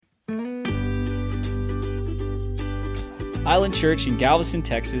Island Church in Galveston,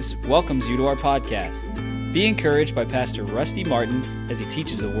 Texas welcomes you to our podcast. Be encouraged by Pastor Rusty Martin as he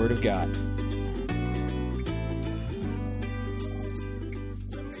teaches the Word of God.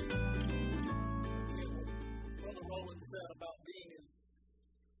 Brother Roland said about being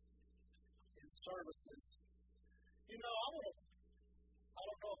in services. You know, I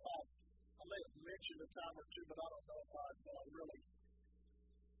don't know if I may have mentioned a time or two, but I don't know if I've really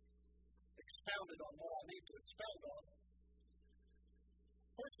expounded on what I need to expound on.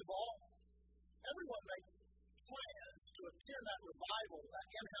 First of all, everyone make plans to attend that revival, that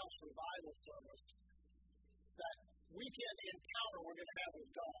in-house revival service, that weekend encounter we're going to have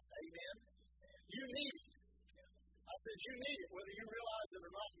with God. Amen? You need it. I said you need it. Whether you realize it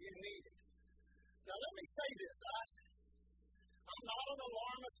or not, you need it. Now let me say this. I'm not an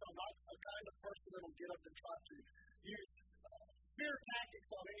alarmist. I'm not the kind of person that will get up and try to use fear tactics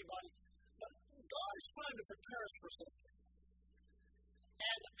on anybody. But God is trying to prepare us for something.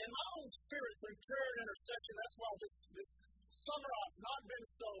 And in my own spirit, through prayer and intercession, that's why this summer I've not been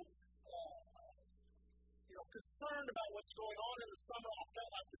so concerned about what's going on in the summer. I felt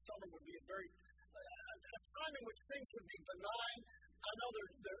like the summer would be a time in which things would be benign. I know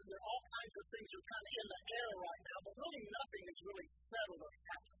there are all kinds of things are kind of in the air right now, but really nothing is really settled or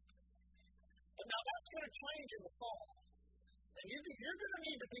happened. But now that's going to change in the fall. And you're going to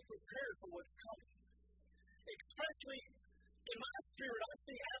need to be prepared for what's coming. Especially in my spirit, I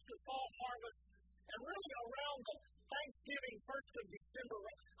see after fall harvest and really around the Thanksgiving, 1st of December.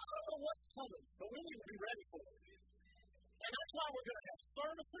 I don't know what's coming, but we need to be ready for it. And that's why we're going to have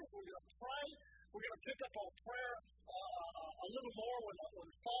services. We're going to pray. We're going to pick up on prayer a little more when the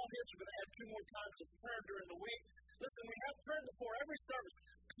fall hits. We're going to have 2 more times of prayer during the week. Listen, we have prayer before every service.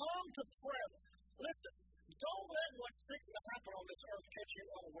 Come to prayer. Listen, don't let what's fixing to happen on this earth catch you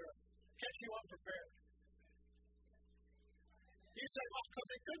unaware, catch you unprepared. You say, well,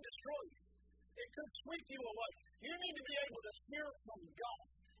 because it could destroy you. It could sweep you away. You need to be able to hear from God.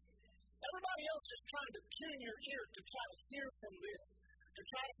 Everybody else is trying to tune your ear to try to hear from them, to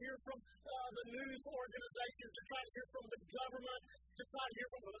try to hear from the news organization, to try to hear from the government, to try to hear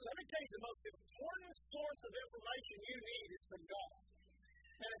from them. Let me tell you, the most important source of information you need is from God.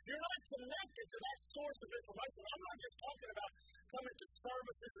 And if you're not connected to that source of information, I'm not just talking about coming to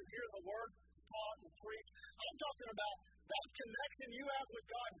services and hearing the word taught and preached. I'm talking about that connection you have with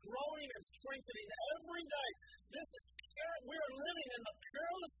God growing and strengthening every day. We are living in the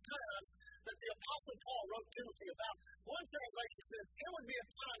perilous times that the Apostle Paul wrote Timothy about. One translation says, it would be a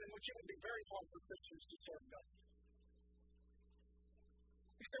time in which it would be very hard for Christians to serve God.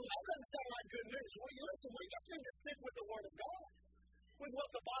 You say, well, that doesn't sound like good news. Well, listen, we just need to stick with the Word of God, with what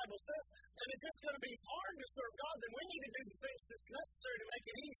the Bible says. And if it's going to be hard to serve God, then we need to do the things that's necessary to make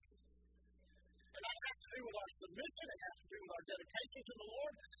it easy. And that has to do with our submission. It has to do with our dedication to the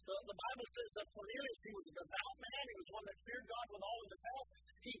Lord. The Bible says of Cornelius, he was a devout man. He was one that feared God with all of his house.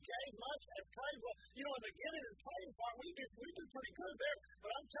 He gave much and prayed. Well, in the giving and praying part, we do pretty good there.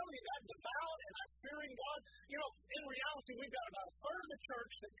 But I'm telling you, that devout and that fearing God, in reality, we've got about a third of the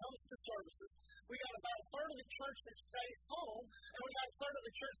church that comes to services. We got about a third of the church that stays home. And we got a third of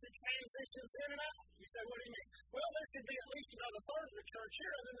the church that transitions in and out. You say, what do you mean? Well, there should be at least another third of the church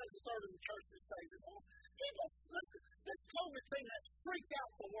here, and then there's a third of the church that stays at home. People, listen, this COVID thing has freaked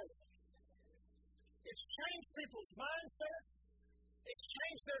out the world. It's changed people's mindsets. It's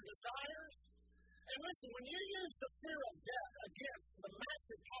changed their desires. And listen, when you use the fear of death against the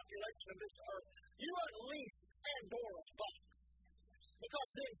massive population of this earth, you unleash Pandora's box. Because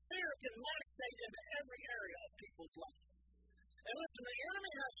then fear can manifest into every area of people's lives. And listen, the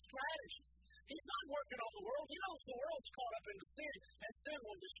enemy has strategies. He's not working on the world. He knows the world's caught up into sin, and sin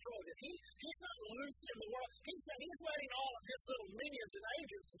will destroy it. He's not loose in the world. He's letting all of his little minions and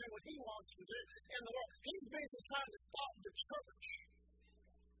agents do what he wants to do in the world. He's busy trying to stop the church.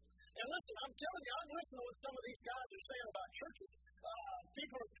 And listen, I'm telling you, I'm listening to what some of these guys are saying about churches.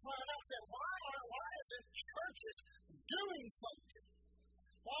 People are crying out saying, why isn't churches doing something?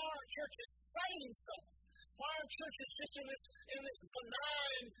 Why aren't churches saying something? Why aren't churches just in this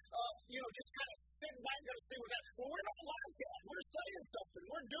benign, just kind of sitting back and see what happens? Well, we're not like that. We're saying something.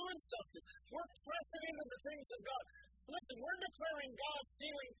 We're doing something. We're pressing into the things of God. Listen, we're declaring God's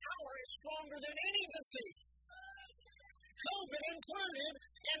healing power is stronger than any disease, COVID included,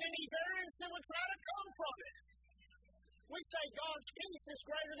 and any variants that would try to come from it. We say God's peace is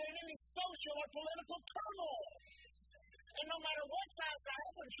greater than any social or political turmoil. And no matter what's asked to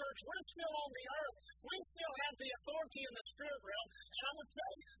happen, church, we're still on the earth. We still have the authority in the spirit realm. And I'm going to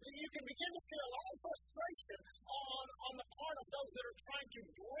tell you that you can begin to see a lot of frustration on the part of those that are trying to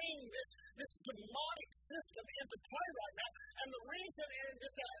bring this demonic system into play right now. And the reason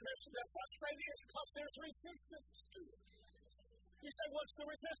that they're frustrated is because there's resistance to it. You say, what's the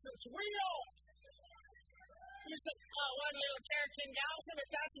resistance? We are. You say, one little church in Galveston, if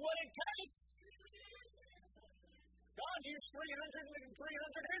that's what it takes. God used 300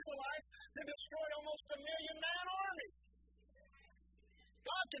 Israelites to destroy almost 1 million-man army.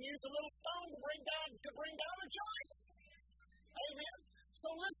 God can use a little stone to bring down a giant. Amen. So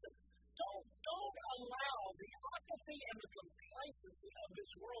listen, don't allow the apathy and the complacency of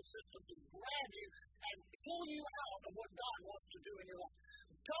this world system to grab you and pull you out of what God wants to do in your life.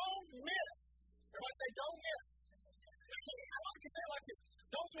 Don't miss. Everybody say, don't miss. I like to say it like this.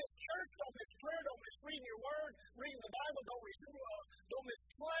 Don't miss church, don't miss prayer, don't miss reading your word, reading the Bible, don't miss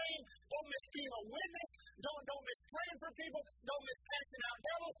praying, don't miss being a witness, don't miss praying for people, don't miss casting out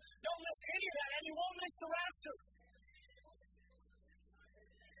devils, don't miss any of that, and you won't miss the rapture.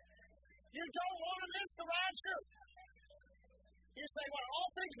 You don't want to miss the rapture. You say, well, all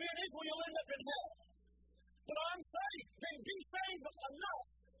things being equal, you'll end up in hell. But I'm saved, then be saved enough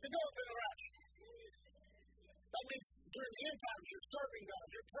to go up in the rapture. That means during the end times, you're serving God,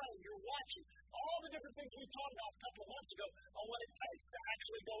 you're praying, you're watching. All the different things we talked about a couple of months ago on what it takes to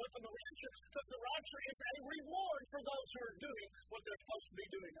actually go up in the rapture. Because the rapture is a reward for those who are doing what they're supposed to be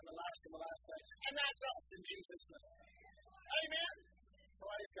doing in the last day. And that's us in Jesus' name. Amen.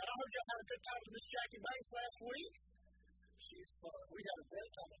 Praise God. I heard y'all had a good time with Miss Jackie Banks last week. She's fun. We had a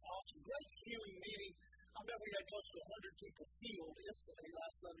great time. An awesome, great healing meeting. I bet we had close to 100 people healed instantly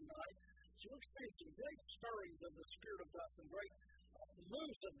last Sunday night. So we're seeing some great stirrings of the Spirit of God, some great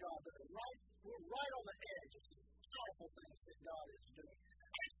moves of God that are we're right on the edge of some powerful things that God is doing.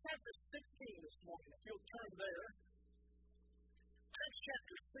 Acts chapter 16 this morning, if you'll turn there. Acts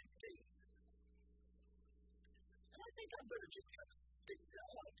chapter 16. And I think I better just kind of stick there.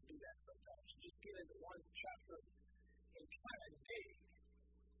 I like to do that sometimes. Just get into one chapter and kind of dig.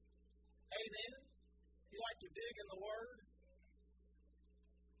 Amen? You like to dig in the Word?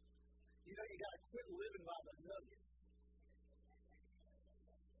 You know, you got to quit living by the nuggets.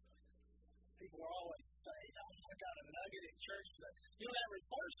 People are always saying, I got a nugget in church today. You know, that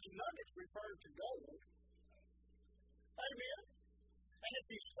refers to nuggets, referred to gold. Amen. And if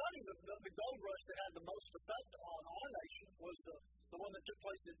you study the gold rush that had the most effect on our nation was the one that took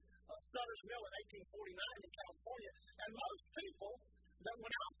place at Sutter's Mill in 1849 in California. And most people that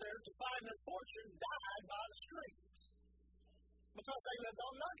went out there to find their fortune died by the streams because they lived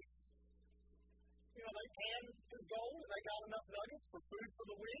on nuggets. You know, they panned for gold and they got enough nuggets for food for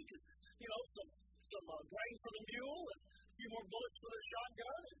the week and, you know, some grain for the mule and a few more bullets for their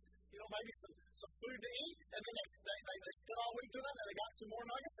shotgun and, you know, maybe some food to eat. And then they spent all week doing that and they got some more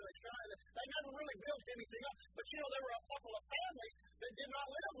nuggets and they never really built anything up. But, you know, there were a couple of families that did not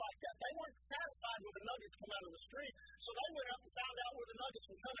live like that. They weren't satisfied with the nuggets come out of the street, so they went up and found out where the nuggets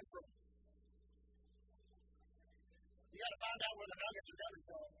were coming from. You got to find out where the nuggets are coming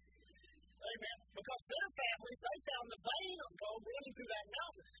from. Amen. Because their families, they found the vein of gold running through that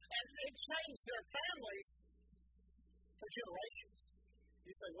mountain, and it changed their families for generations.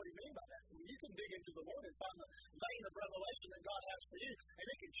 You say, what do you mean by that? Well, you can dig into the Word and find the vein of revelation that God has for you, and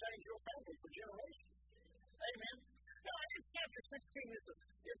it can change your family for generations. Amen. Now, Acts chapter 16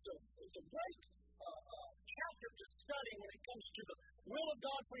 is a great chapter to study when it comes to the will of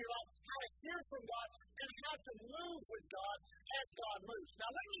God for your life, how to hear from God, and how to move with God as God moves.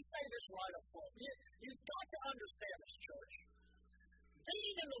 Now, let me say this right up front. You've got to understand this, church.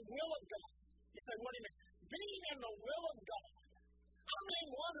 Being in the will of God. You say, what do you mean? Being in the will of God. I mean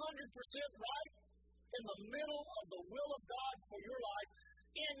 100% right in the middle of the will of God for your life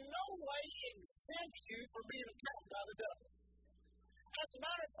in no way exempts you from being attacked by the devil. As a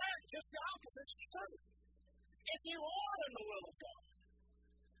matter of fact, just the opposite is true. If you are in the will of God,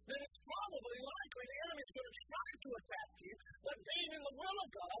 then it's probably likely the enemy is going to try to attack you, but being in the will of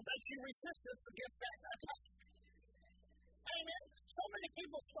God makes you resistance against that attack. Amen. So many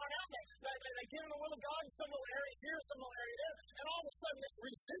people start out there, they get in the will of God in some little area here, some little area there, and all of a sudden this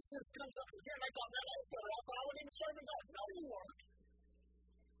resistance comes up again. They thought, man, I was better off, I wouldn't even serve God. No, you weren't.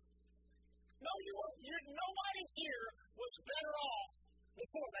 No, you weren't. Nobody here was better off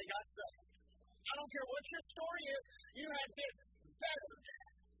before they got saved. I don't care what your story is, you have been better.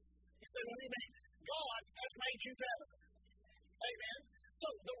 You say, what do you mean? God has made you better. Amen. So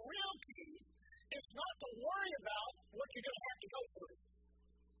the real key is not to worry about what you're going to have to go through.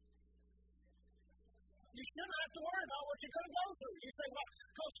 You shouldn't have to worry about what you're going to go through. You say, well,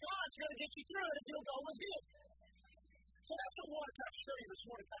 because God's going to get you through it if you'll go with Him. So that's what I want to kind of show you this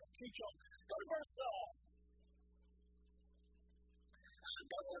morning, kind of teach on. Go to verse,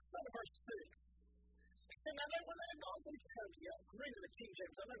 let's go to verse 6. It said, now when they had gone through Pergia, read to the King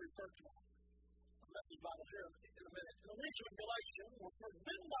James, I may refer to that. Message Bible here in a minute. In the region of Galatia, were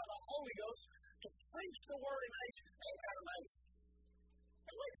forbidden by the Holy Ghost to preach the word in Asia. Ain't that amazing?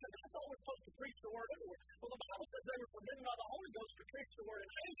 Hey, wait a second, I thought we were supposed to preach the word everywhere. Well, the Bible says they were forbidden by the Holy Ghost to preach the word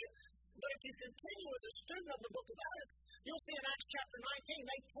in Asia. But if you continue as a student of the book of Acts, you'll see in Acts chapter 19,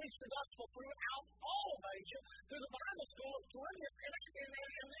 they preached the gospel throughout all of Asia, through the Bible school of Tyrannus and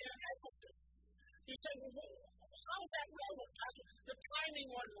Ephesus. You say, well, how is that relevant, Pastor? The timing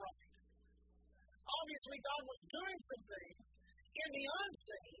wasn't right. Obviously, God was doing some things in the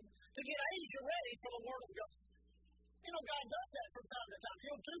unseen to get Asia ready for the Word of God. You know, God does that from time to time.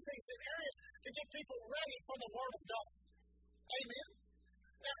 He'll do things in areas to get people ready for the Word of God. Amen?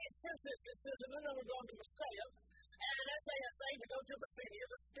 Now, it says this. It says, and then they were going to Messiah, and as they essayed to go to Bithynia,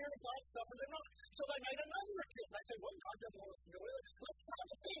 the Spirit of God suffered them not. So they made another attempt. They said, well, God doesn't want us to go with it. Let's try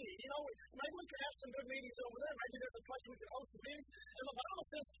Bithynia. You know, maybe we could have some good meetings over there. Maybe there's a place we could hold some meetings. And the Bible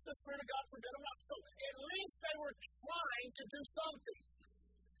says the Spirit of God forbid them not. So at least they were trying to do something.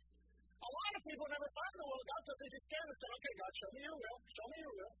 A lot of people never find the will of God because they just stand and say, okay, God, show me your will. Show me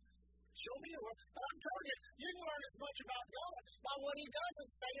your will. Show me your will. But I'm telling you, you can learn as much about God by what He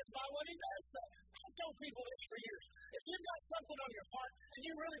doesn't say as by what He does say. I've told people this for years. If you've got something on your heart and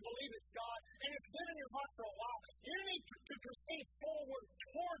you really believe it's God and it's been in your heart for a while, you need to proceed forward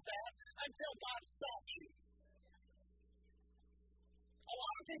toward that until God stops you. A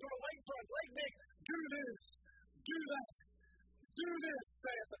lot of people are waiting for a great big, do this, do that, do this,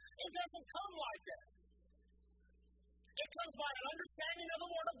 saith. It doesn't come like that. It comes by an understanding of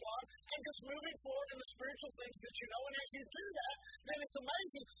the Word of God and just moving forward in the spiritual things that you know. And as you do that, then it's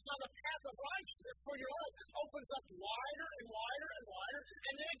amazing how the path of righteousness for your life opens up wider and wider and wider.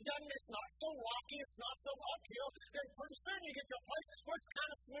 And then it's not so rocky, it's not so uphill. Then pretty soon you get to a place where it's kind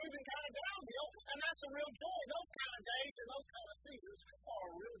of smooth and kind of downhill. And that's a real joy. Those kind of days and those kind of seasons are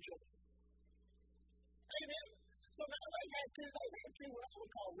a real joy. Amen. So now they've had two what I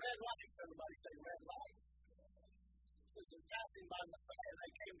would call red lights. Everybody say red lights. Says in passing by Messiah,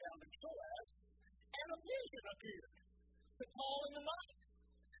 they came down to Troas, and a vision appeared to Paul in the night.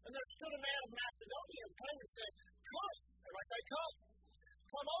 And there stood a man of Macedonia and prayed and said, come. Everybody say, come.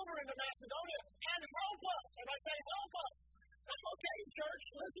 Come over into Macedonia and help us. Everybody say, help us. I'm okay, church.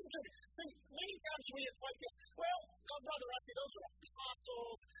 Listen to me. See, many times we equate this. Well, Brother Rusty, those are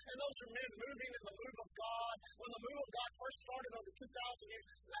apostles, and those are men moving in the move of God. When the move of God first started over 2,000 years.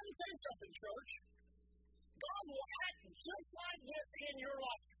 Let me tell you something, church. God will act just like this in your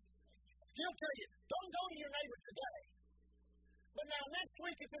life. He'll tell you, don't go to your neighbor today. But now next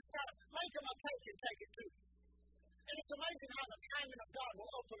week at this time, make him a cake and take it to him. And it's amazing how the timing of God will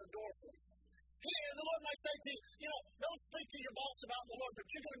open a door for you. The Lord might say to you, don't speak to your boss about the Lord, but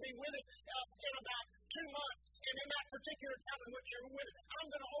you're going to be with it in about 2 months. And in that particular time in which you're with it, I'm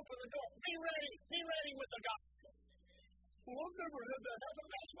going to open the door. Be ready with the gospel. Well, I've never had that happen.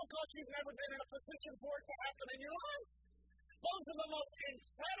 That's because you've never been in a position for it to happen in your life. Those are the most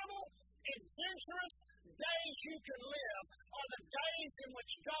incredible, adventurous days you can live are the days in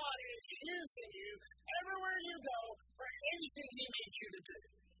which God is using you everywhere you go for anything He needs you to do.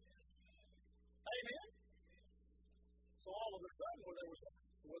 Amen? So all of a sudden,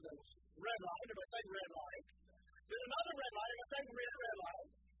 where there was red light, if I say red light, then another red light, if I say red light,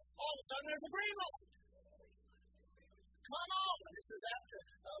 all of a sudden there's a green light. Come on. This is after,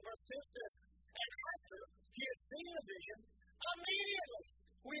 verse 10 says, and after he had seen the vision, immediately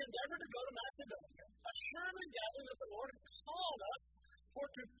we endeavored to go to Macedonia, assuredly gathering that the Lord had called us for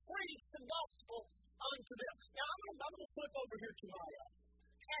to preach the gospel unto them. Now, I'm going to flip over here to my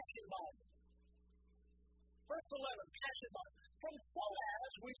Passion Bible. Verse 11, Passion Bible. From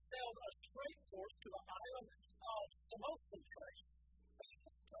Troas, we sailed a straight course to the island of Samothrace.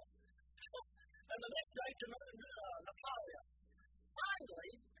 That's tough. And the next day to Neapolis.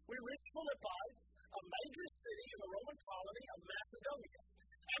 Finally, we reached Philippi, a major city in the Roman colony of Macedonia,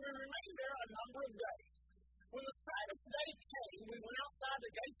 and we remained there a number of days. When the Sabbath day came, we went outside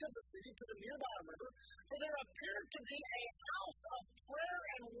the gates of the city to the nearby river, for there appeared to be a house of prayer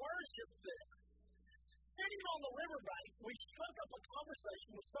and worship there. Sitting on the riverbank, we struck up a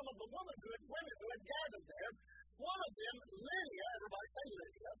conversation with some of the women who had gathered there. One of them, Lydia, everybody say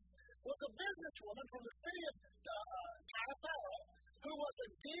Lydia, was a businesswoman from the city of Thyatira, who was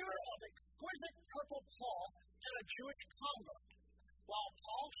a dealer of exquisite purple cloth and a Jewish convert. while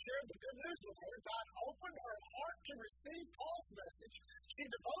Paul shared the good news with her, God opened her heart to receive Paul's message. She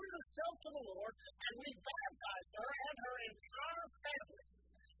devoted herself to the Lord, and we baptized her and her entire family.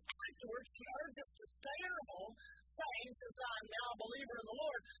 Afterwards, she urged us to stay in her home, saying, since I am now a believer in the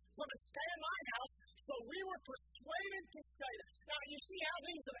Lord, come and stay in my house. So we were persuaded to stay there. Now, you see how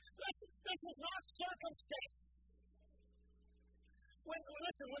these are. Listen, this is not circumstance.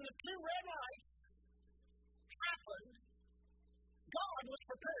 When the two red lights happened, God was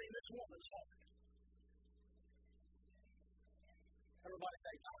preparing this woman's heart. Everybody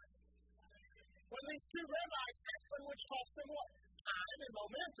say time. When these two red lights happened, which cost them what? Time and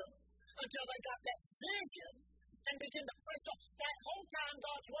momentum, until they got that vision and begin to press on. That whole time,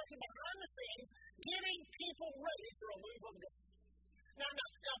 God's working behind the scenes, getting people ready for a move of God.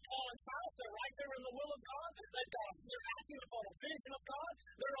 Now, Paul and Silas are right there in the will of God. They're acting upon a vision of God.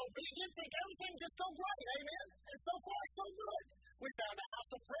 They're obedient. Think everything just go great. Amen? And so far, so good. We found a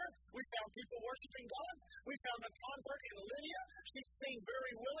house of prayer. We found people worshiping God. We found a convert in Lydia. She seemed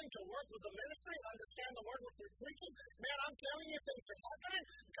very willing to work with the ministry and understand the word which we're preaching. Man, I'm telling you, things are happening.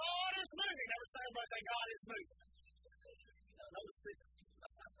 God is moving. Never say, everybody say, God is moving. Now, notice this.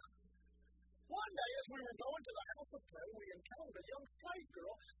 One day, as we were going to the house of prayer, we encountered a young slave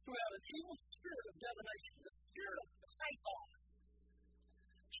girl who had an evil spirit of divination, the spirit of Python.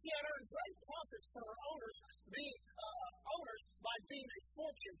 She had earned great profits for her owners by being a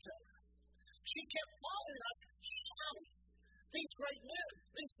fortune teller. She kept following us, shouting, these great men,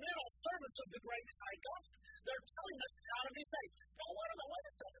 these men are servants of the great high God. They're telling us how to be saved. Now, wait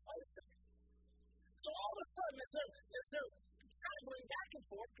a second. So all of a sudden, as they're traveling back and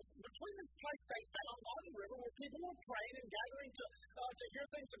forth between this place they found by the river where people were praying and gathering to hear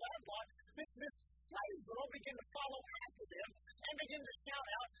things about God, this slave girl began to follow after them and begin to shout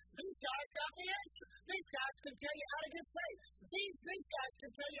out, these guys got the answer. These guys can tell you how to get saved. These guys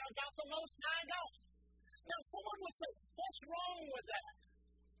can tell you about the Most High God. Now, someone would say, what's wrong with that?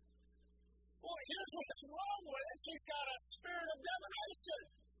 Well, here's what's wrong with it. She's got a spirit of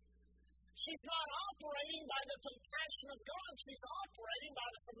divination. She's not operating by the compassion of God. She's operating by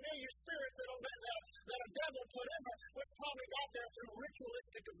the familiar spirit that a devil put in her, which probably got there through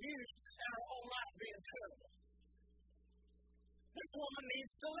ritualistic abuse and her own life being terrible. This woman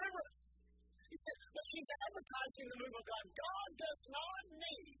needs deliverance. He said, but she's advertising the move of God. God does not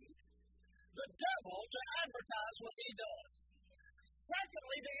need the devil to advertise what he does.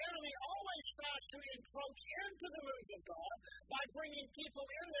 Secondly, the enemy always tries to encroach into the move of God by bringing people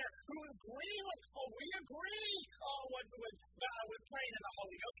in there who agree with, we agree with praying in the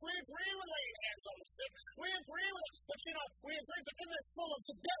Holy Ghost. We agree with laying hands on the sick. We agree with it. But but then they're full of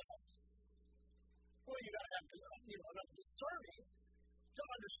the devil. Well, you got to have enough discerning to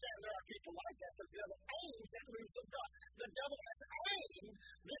understand there are people like that. The devil aims at moves of God. The devil has aimed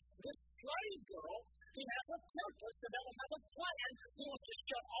this slave girl. He has a purpose. The devil has a plan. He wants to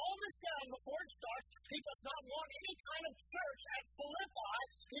shut all this down before it starts. He does not want any kind of church at Philippi.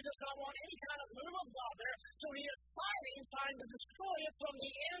 He does not want any kind of move of God there. So he is fighting, trying to destroy it from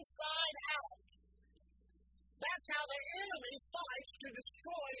the inside out. That's how the enemy fights to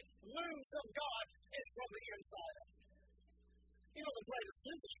destroy moves of God, is from the inside out. You know, the greatest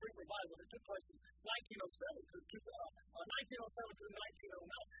Azusa Street revival that took place in 1907 through 1909.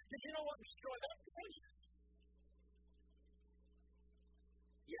 Did you know what destroyed that? Prejudice.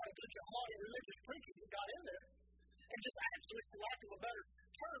 You had a bunch of haughty religious preachers that got in there and just actually, for lack of a better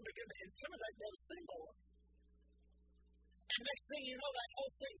term, began to intimidate Brother Seymour. And next thing you know, that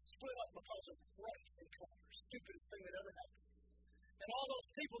whole thing split up because of race and color. Stupidest thing that ever happened. And all those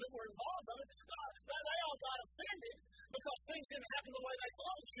people that were involved in it, they all got offended because things didn't happen the way they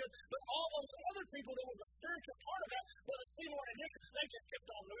thought it should. But all those other people that were the spiritual part of that, Brother Seymour and his, they just kept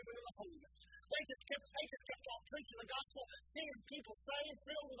on moving in the Holy Ghost. They just kept on preaching the gospel, seeing people saved,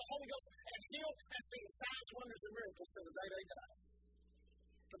 filled with the Holy Ghost, and healed, and seeing signs, wonders, and miracles till the day they died.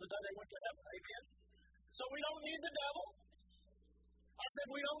 Till the day they went to heaven. Amen? So we don't need the devil. I said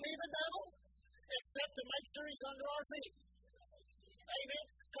we don't need the devil, except to make sure he's under our feet. Amen?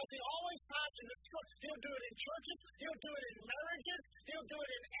 Because he always tries to destroy. He'll do it in churches. He'll do it in marriages. He'll do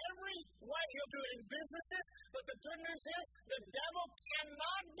it in every way. He'll do it in businesses. But the good news is the devil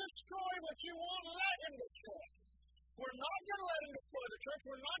cannot destroy what you won't let him destroy. We're not going to let him destroy the church.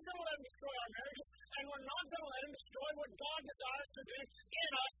 We're not going to let him destroy our marriages. And we're not going to let him destroy what God desires to do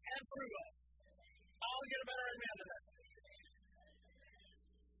in us and through us. I'll get a better amen to that.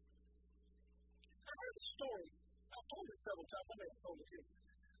 I heard a story. I've told it several times. I may have told it to you.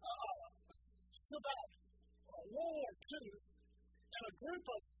 It's about World War II and a group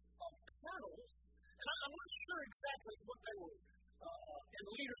of colonels, and I'm not sure exactly what they were in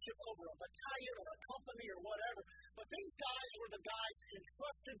leadership over a battalion or a company or whatever. But these guys were the guys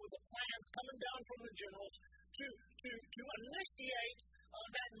entrusted with the plans coming down from the generals to initiate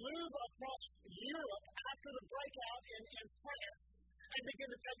that move across Europe after the breakout in France and begin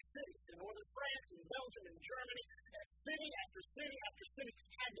to take cities. In northern France and Belgium and Germany, and city after city after city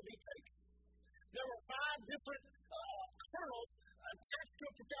had to be taken. There were 5 different colonels attached to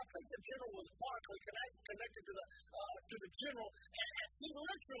a battalion. I think the general was Barclay, connected to the general, and he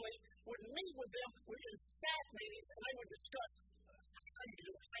literally would meet with them in staff meetings, and they would discuss how you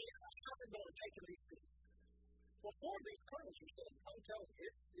do it, how's it going taking these cities. Well, 4 of these colonels were saying, "I'm telling you,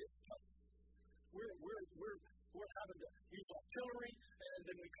 it's tough. We're having to use artillery, and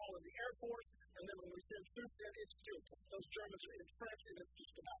then we call in the Air Force, and then when we send troops in, it's still tough. Those Germans are entrenched, and it's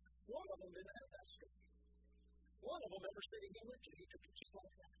just about." One of them didn't have that story. One of them, every city he went to, he took it just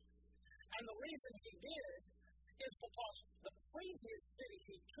like that. And the reason he did is because the previous city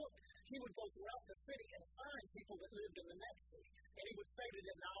he took, he would go throughout the city and find people that lived in the next city. And he would say to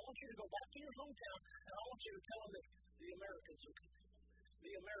them, "Now I want you to go back to your hometown, and I want you to tell them this: the Americans are coming.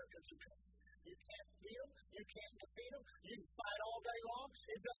 The Americans are coming. You can't beat them. You can't defeat them. You can fight all day long.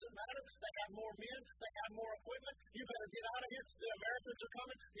 It doesn't matter. They have more men. They have more equipment. You better get out of here. The Americans are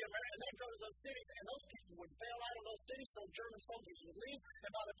coming." And they'd go to those cities, and those people would bail out of those cities, so German soldiers would leave.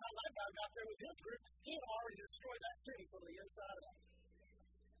 And by the time that guy got there with his group, he had already destroyed that city from the inside out.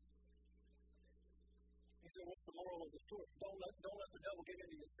 He said, "What's the moral of the story? Don't let the devil get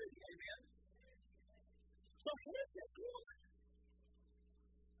into your city." Amen? So here's this woman.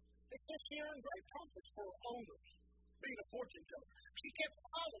 It says here in great profits for owners, being a fortune teller. She kept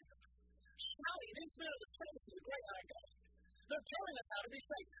following us, shouting, "These men are the saints of the great high God. They're telling us how to be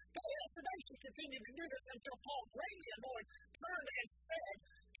saved." Day after day, she continued to do this until Paul, greatly annoyed, turned and said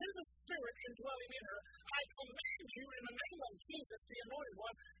to the Spirit indwelling in her, "I command you in the name of Jesus, the Anointed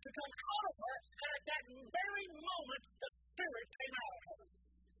One, to come out of her." And at that very moment, the Spirit came out of her.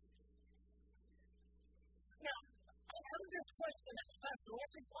 Now, I've heard this question asked, "Pastor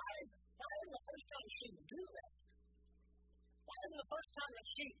Wesley, why isn't the first time she do that? Why isn't the first time that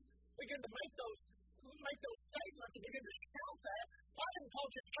she began to make those statements and begin to shout that? Why didn't Paul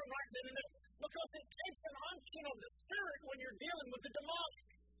just turn right then and there?" Because it takes an unction of the Spirit when you're dealing with the demonic.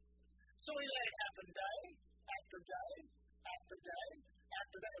 So he let it happen day after day after day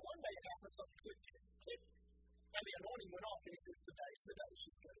after day. One day it happened, something clicked, click. And the anointing went off, and he says, "Today's the day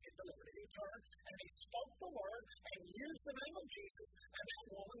she's going to get delivered." And he turned, and he spoke the word, and used the name of Jesus, and that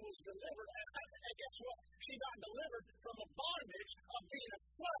woman was delivered. And guess what? She got delivered from the bondage of being a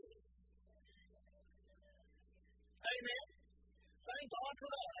slave. Amen? Thank God for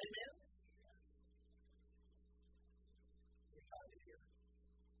that. Amen? Let me find it here.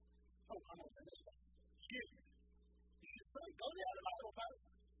 Oh, I'm over this one. Excuse me. You should say, "Go to the other Bible,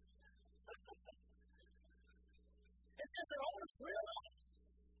 Pastor." It says that owners realized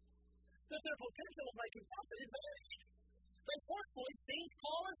that their potential of making profit had vanished. They forcefully seized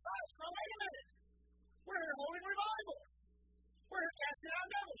Paul and Silas. Now, wait a minute. We're here holding revivals. We're here casting out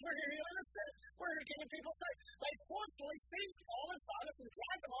devils. We're here healing the sick. We're here getting people saved. They forcefully seized Paul and Silas and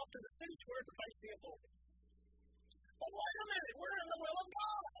dragged them off to the city square to face the authorities. But wait a minute. We're in the will of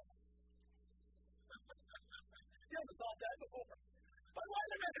God. You ever thought that before? But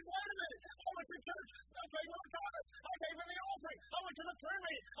wait a minute. I went to church. I paid my tithes. I gave in the offering. I went to the prayer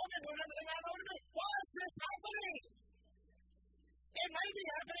meeting. I've been doing everything I know to do. Why is this happening? It may be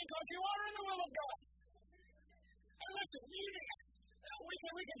happening because you are in the will of God. And listen,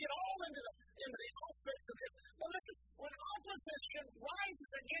 we can get all into the aspects of this. But listen, when opposition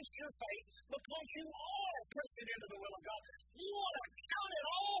rises against your faith because you are pressing into the will of God, you ought to count it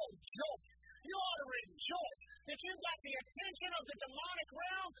all joy. You ought to rejoice that you've got the attention of the demonic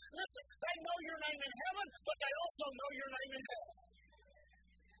realm. Listen, they know your name in heaven, but they also know your name in hell.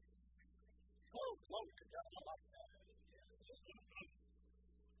 Oh, glory to God. I like that.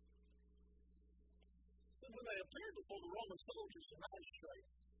 So when they appeared before the Roman soldiers and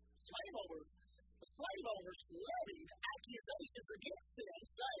magistrates, the slave owners levied accusations against them,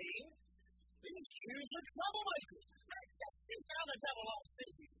 saying, "These Jews are troublemakers." That's just how the devil ought to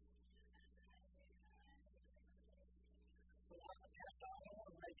see you. Pastor, I don't want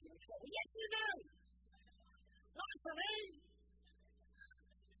to make any trouble. Yes, you do. Not for me.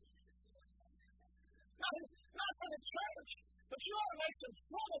 Not for the church. But you ought to make some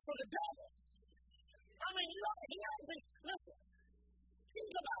trouble for the devil. I mean, he ought to be, listen,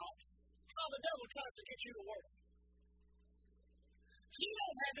 think about how the devil tries to get you to work. He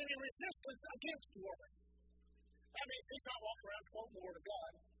don't have any resistance against work. That means he's not walking around quoting the word of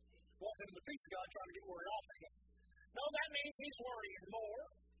God, walking in the peace of God, trying to get worry off of him. No, that means he's worrying more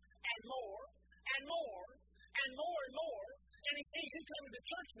and more and more and more and more. And he sees you coming to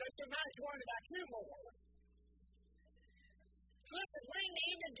church today, so now he's worrying about you more. Listen, we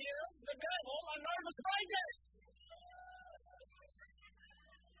need to give the devil a nervous breakdown.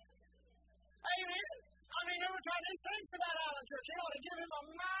 Amen. I mean, every time he thinks about Island Church, it ought to give him a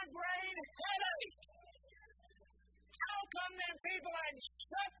migraine headache. How come them people ain't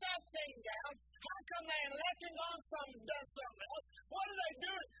shut that thing down? How come they ain't left him on done something else? What are they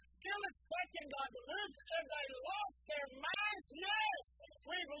doing? Still expecting God to move? Have they lost their minds? Yes!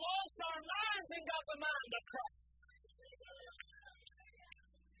 We've lost our minds and got the mind of Christ.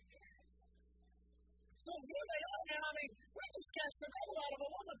 So here they are, man. I mean, we just cast the devil out of a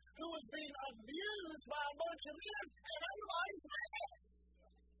woman who was being abused by a bunch of men, and everybody's mad.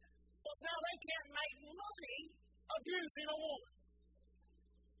 Because now they can't make money abusing a woman.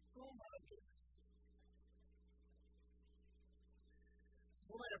 Oh my goodness.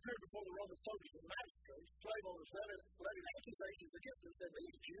 When they appeared before the Roman soldiers and magistrates, slave owners levied accusations against them, said,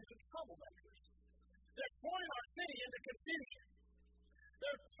 these Jews are troublemakers. They're throwing our city into confusion.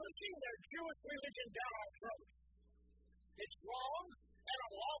 They're pushing their Jewish religion down our throats. It's wrong and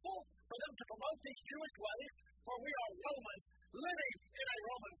unlawful for them to promote these Jewish ways, for we are Romans living in a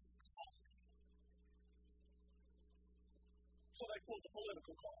Roman colony. So they pulled the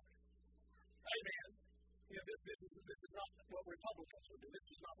political card. Amen. You know, this is not what Republicans would do. This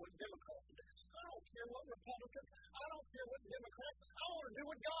is not what Democrats would do. I don't care what Republicans, I don't care what Democrats, I want to do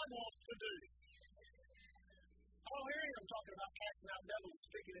what God wants to do. I don't hear him talking about casting out devils and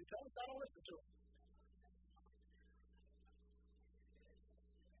speaking in tongues. I don't listen to him.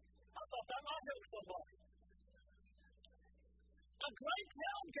 I thought that might help somebody. A great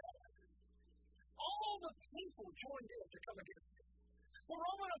crowd gathered. All the people joined in to come against him. The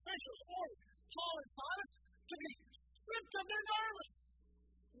Roman officials ordered Paul and Silas to be stripped of their garments,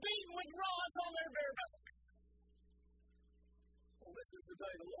 beaten with rods on their bare backs. Well, this is the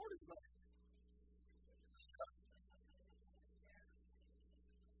day the Lord has made.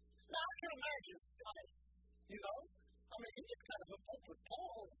 Now, I can imagine Silas, you know. I mean, he just kind of hooked up with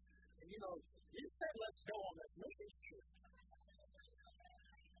Paul, and you know, he said, let's go on this mission trip.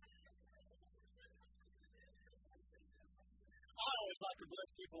 I always like to bless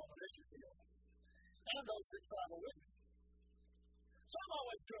people on the mission field, and those that travel with me. So I'm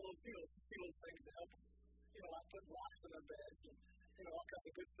always doing a few little things to help them. You know, like putting rocks in their beds and, you know, all kinds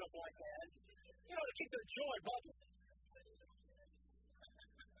of good stuff like that. You know, to keep their joy bubbling.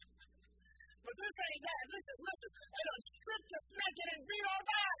 But this ain't that. Listen, they done stripped us naked and beat our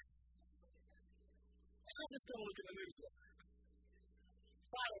backs. How's this going to look in the newsletter?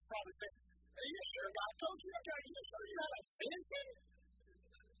 Silas probably said, are you sure God told you? Are you sure you had a vision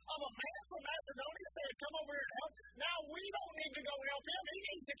of a man from Macedonia saying, come over here and help? Now we don't need to go help him. He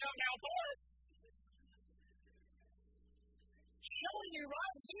needs to come help us. Showing you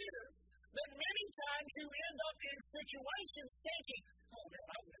right here that many times you end up in situations thinking, oh man,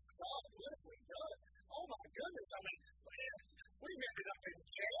 I miss God. What have we done? Oh my goodness. I mean, we've ended up in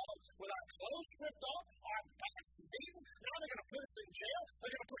jail with our clothes stripped off, our backs beaten. Now they're going to put us in jail.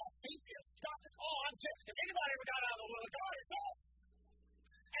 They're going to put our feet in stock. Oh, I'm telling you, if anybody ever got out of the will of God, it's us.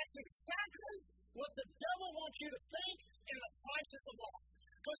 That's exactly what the devil wants you to think in the crisis of life.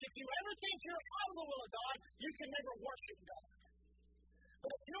 Because if you ever think you're out of the will of God, you can never worship God. But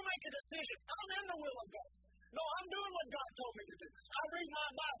if you make a decision, I'm in the will of God. No, I'm doing what God told me to do. I read my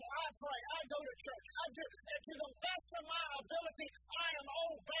Bible. I pray. I go to church. I do. And to the best of my ability, I am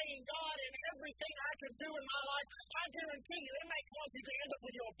obeying God in everything I can do in my life. I guarantee you, it may cause you to end up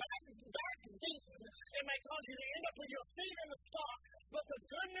with your back beaten. It may cause you to end up with your feet in the stocks. But the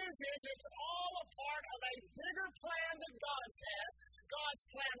good news is it's all a part of a bigger plan that God has. God's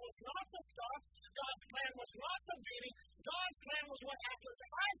plan was not the stocks. God's plan was not the beating. God's plan was what happens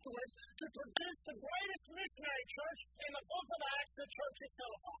afterwards to produce the greatest missionary church in the book of Acts, the church at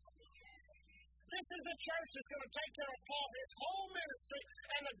Philippi. This is the church that's going to take care of Paul, his whole ministry,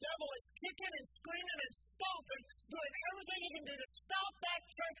 and the devil is kicking and screaming and stomping, doing everything he can do to stop that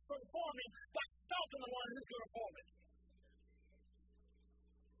church from forming by stomping the one who's going to form it.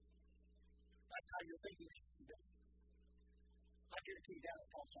 That's how you're thinking needs to be. I guarantee you down at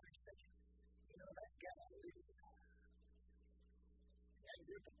Paul's heart, he's thinking, you know, that Galilee, that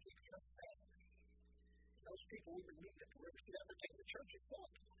group of people, your family, and those people we've been meeting at the river, see, that became the church at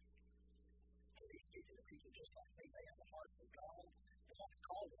Philippi. And these people are people just like me. They have a heart for God. God's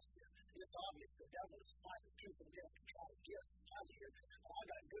called us here. It's obvious the devil is fighting tooth and nail to try to get us out of here. Well, I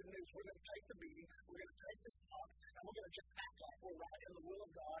got good news. We're going to take the beating. We're going to take the stocks, and we're going to just act like we're right in the will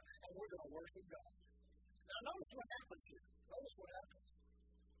of God, and we're going to worship God. Now notice what happens here. Notice what happens.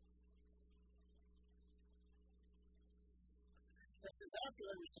 This is after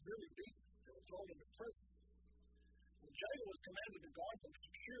they were severely beaten. They were thrown into prison. The jailer was commanded to guard them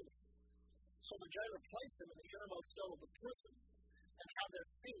securely. So the jailer placed them in the innermost cell of the prison and had their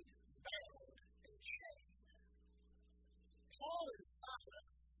feet bound and chained. Paul and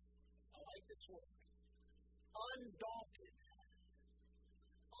Silas, I like this word, undaunted,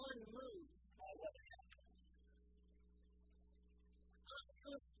 unmoved by what happened.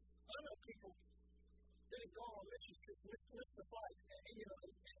 Listen, I know people that have gone on mission trips, missed the fight, and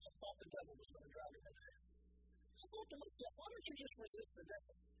thought the devil was going to drive them down. I thought to myself, why don't you just resist the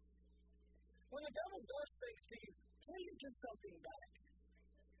devil? When the devil does things to you, please do something back.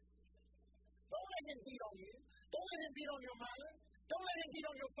 Don't let him beat on you. Don't let him beat on your mind. Don't let him beat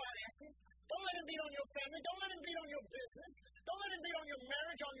on your finances. Don't let him beat on your family. Don't let him beat on your business. Don't let him beat on your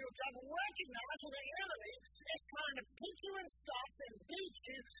marriage, on your job. Recognize when the enemy is trying to put you in stocks and beat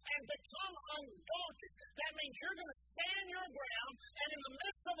you and become undaunted. That means you're going to stand your ground, and in the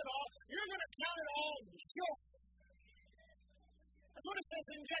midst of it all, you're going to count it all joy. That's what it says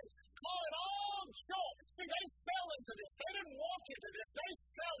in James. Call it all joy. See, they fell into this. They didn't walk into this. They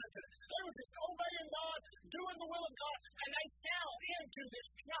fell into this. They were just obeying God, doing the will of God, and they fell into this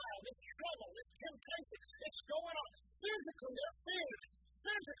trial, this trouble, this temptation. It's going on. Physically, they're feeling it.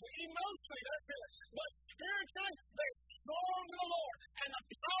 Physically, emotionally, they're feeling it. But spiritually, they're strong in the Lord and the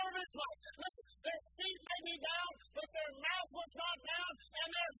power of His might. Listen, their feet may be bound, but their mouth was not bound, and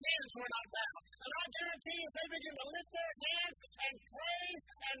their hands were not bound. And I guarantee you, as they begin to lift their hands and praise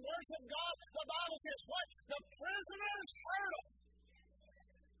and worship God, the Bible says what? The prisoners heard them.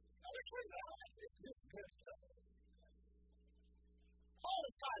 Now let's read it out. This is good stuff. Paul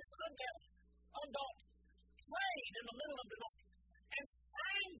and Silas, undaunted, prayed in the middle of the night and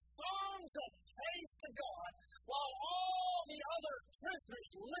sang songs of praise to God while all the other prisoners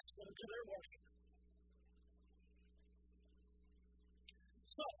listened to their worship.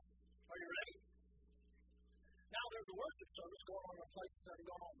 So, are you ready? Now there's a worship service going on in places that have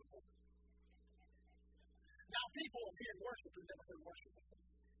gone on before. Now people hear worship who've never heard worship before.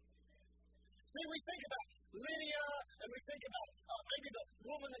 See, we think about Lydia, and we think about maybe the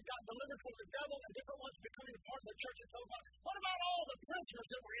woman that got delivered from the devil, and different ones becoming a part of the church at Philippi. What about all the prisoners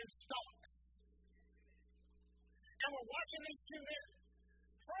that were in stocks? And we're watching these two men.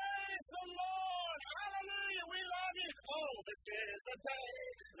 Praise the Lord! Hallelujah! We love you! Oh, this is the day!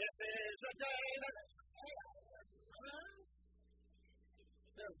 This is the day!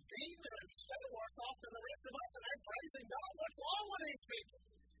 They're beaten, they're in state worse off than the rest of us, and they're praising God. What's wrong with these people?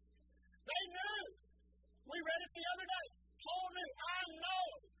 They knew. We read it the other day. Paul knew, I know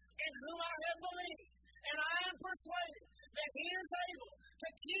in whom I have believed, and I am persuaded that He is able to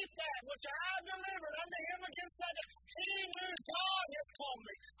keep that which I have delivered unto Him against that day. He knew God has called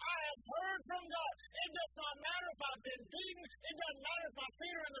me. I have heard from God. It does not matter if I've been beaten. It doesn't matter if my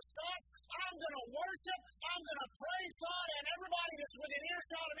feet are in the stocks. I'm going to worship. I'm going to praise God, and everybody that's within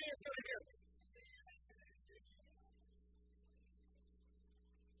earshot of me is going to hear me.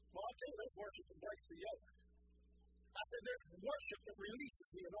 Well, I'll tell you, there's worship that breaks the yoke. I said there's worship that releases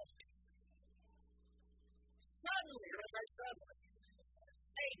the anointing. Suddenly, or as I said,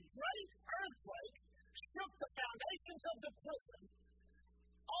 a great earthquake shook the foundations of the prison.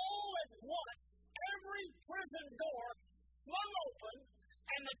 All at once, every prison door flung open,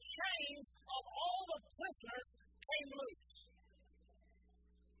 and the chains of all the prisoners came loose.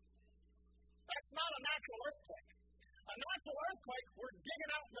 That's not a natural earthquake. A natural earthquake, we're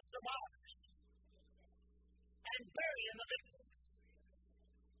digging out the survivors and burying the victims.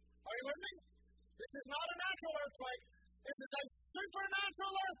 Are you with me? This is not a natural earthquake. This is a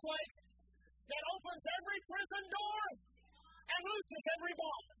supernatural earthquake that opens every prison door and looses every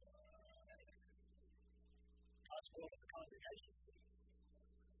bond. God's building the congregation.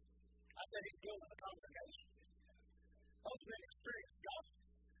 I said He's building the congregation. Those men experienced God.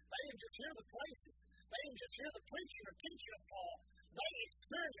 They didn't just hear the praises. They didn't just hear the preaching or teaching of Paul. They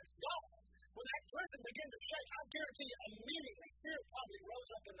experienced God. When that prison began to shake, I guarantee you, immediately fear probably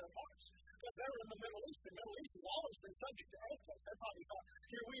rose up in their hearts. Because they were in the Middle East. The Middle East has always been subject to earthquakes. They probably thought,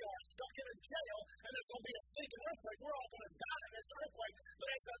 here we are stuck in a jail, and there's going to be a stinking earthquake. We're all going to die in this earthquake. But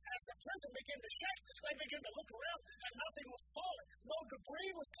as the prison began to shake, they began to look around, and nothing was falling. No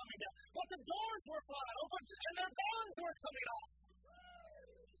debris was coming down. But the doors were flying open, and their bonds were coming off.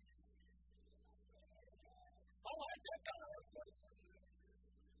 I like that kind of earthquake.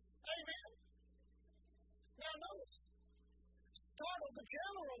 Amen. Now notice, startled the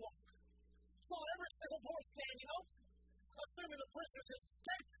jailer awoke. Saw every single door standing open. assuming the prisoners had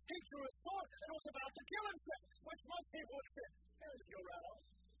escaped, he drew his sword and was about to kill himself, which most people would say, "Here, just go right on.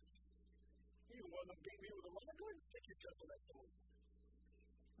 You the one that beat me with a rod. Go ahead and stick yourself with that sword."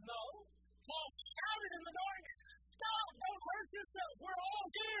 No. Paul shouted in the darkness, "Stop! Don't hurt yourself! We're all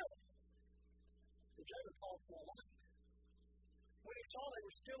here!" The jailer called for a light. When he saw they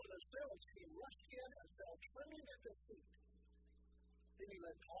were still in their cells, he rushed in and fell trembling at their feet. Then he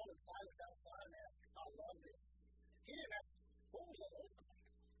led Paul and Silas outside and asked, "I love this." He didn't ask, "What was that earthquake?"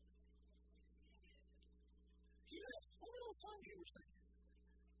 He didn't ask, "What were those songs you were singing?"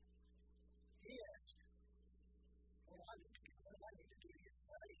 He asked, "What do I need to do? What do I need to do to get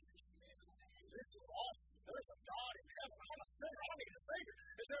saved? This is awesome. There's a God in heaven. I'm a sinner. I need a Savior.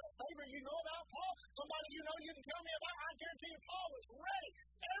 Is there a Savior you know about, Paul? Somebody you know you can tell me about?" I guarantee you Paul was ready.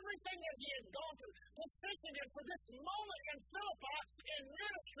 Everything that he had gone through positioned him for this moment in Philippi in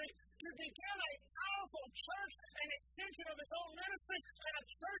ministry to begin a powerful church, an extension of his own ministry, and a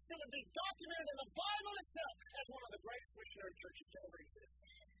church that would be documented in the Bible itself as one of the greatest missionary churches to ever exist.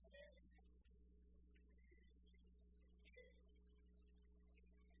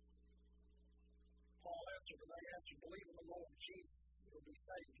 Paul answered, and they answered, "Believe in the Lord Jesus, you will be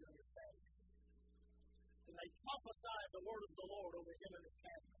saved, you and your family." And they prophesied the word of the Lord over him and his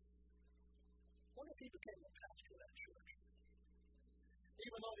family. What if he became the pastor of that church?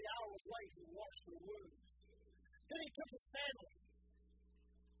 Even though the hour was late, he washed their wounds. Then he took his family.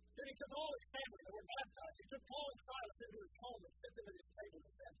 Then he took all his family that were baptized. He took Paul and Silas into his home and set them at his table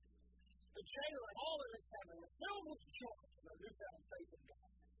with them. The jailer and all of his family were filled with joy in their newfound faith in God.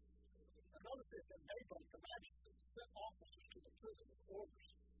 Now notice this, at daybreak, the magistrates sent officers to the prison with orders.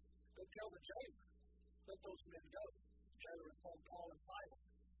 "Go tell the jailer, let those men go." The jailer informed Paul and Silas,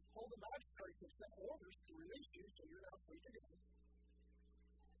 "All the magistrates have sent orders to release you, so you're now free to go."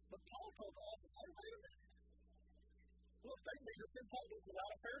 But Paul told the officer, "Hey, wait a minute. Look, they made us in public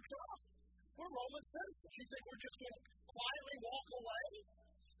without a fair trial. We're Roman citizens. You think we're just going to quietly walk away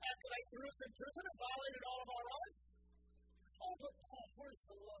after they threw us in prison and violated all of our rights?" "Oh, but Paul, where's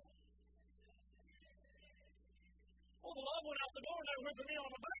the love?" "Well, the love went out the door and they're whipping me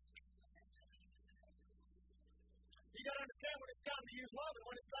on the back." You got to understand when it's time to use love and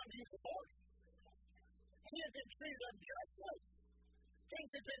when it's time to use authority. He had been treated unjustly. Things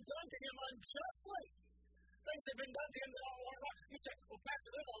had been done to him unjustly. Things had been done to him that aren't right. You say, "Well, Pastor,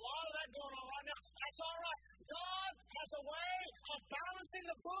 there's a lot of that going on right now." That's all right. God has a way of balancing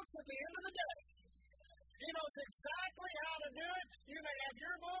the books at the end of the day. He knows exactly how to do it. You may have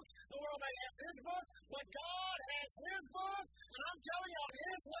your books, the world may have his books, but God has his books. And I'm telling you, on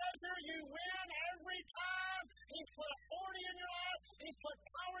his ledger, you win every time. He's put authority in your life. He's put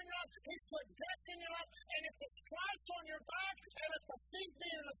power in your life. He's put destiny in your life. And if the stripes on your back and if the feet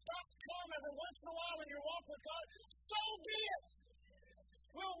beat and the stocks come every once in a while in your walk with God, so be it.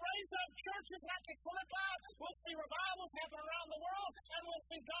 We'll raise up churches like in Philippi. We'll see revivals happen around the world. And we'll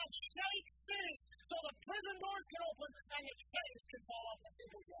see God shake cities so the prison doors can open and the chains can fall off the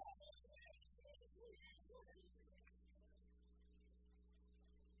people's lives.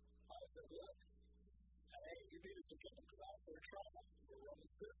 I said, "Look, hey, you need us to get them out for a trial. We're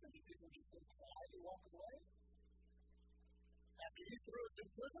Roman citizens. You think we're just going to quietly walk away? After you threw us in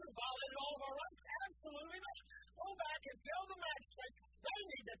prison and violated all of our rights? Absolutely not. Go back and tell the magistrates they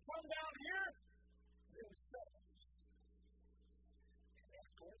need to come down here themselves and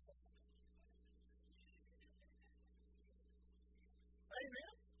escort us out."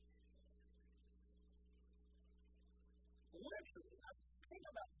 Amen? Literally, now think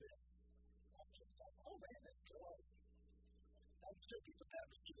about this. Oh man, that's still over. I'm still beat the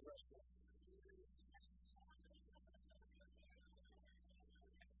Baptist to the rest of it.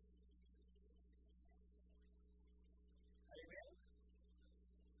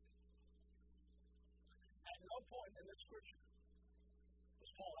 No point in this scripture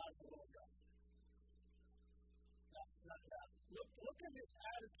was Paul out of the will of God. Now, look at his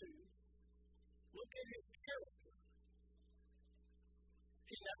attitude. Look at his character.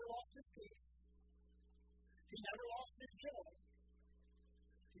 He never lost his peace. He never lost his joy.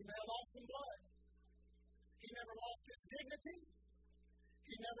 He never lost some blood. He never lost his dignity.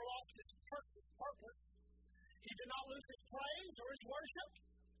 He never lost his purpose. He did not lose his praise or his worship.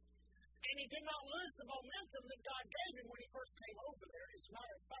 And he did not lose the momentum that God gave him when he first came over there. As a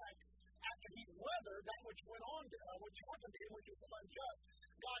matter of fact, after he weathered that which went on, which happened to him, which was unjust,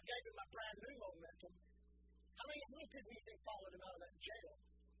 God gave him a brand new momentum. How many people do you think followed him out of that jail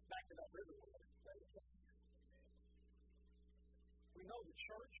back to that river where they were playing? We know the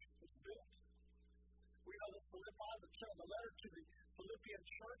church was built. We know that Philippi, the letter to the Philippian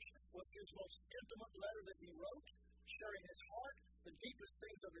church, was his most intimate letter that he wrote. sharing his heart, the deepest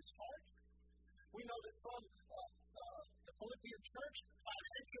things of his heart. We know that from the Philippian church,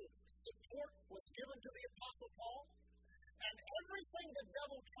 financial support was given to the Apostle Paul. And everything the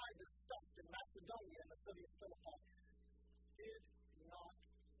devil tried to stop in Macedonia and the city of Philippi did not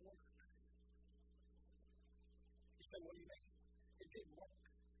work. You say, what do you mean? It didn't work.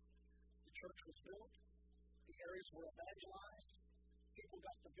 The church was built. The areas were evangelized. People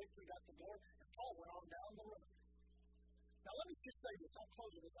got the victory, got the glory, and Paul went on down the road. Now let me just say this. I'll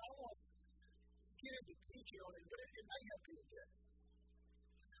close with this. I don't want to get into teaching on it, but it may help you again.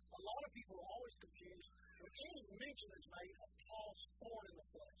 A lot of people are always confused when any mention is made of Paul's thorn in the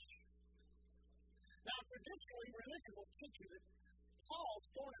flesh. Now, traditionally, religion will teach you that Paul's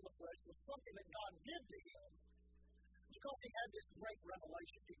thorn in the flesh was something that God did to him because he had this great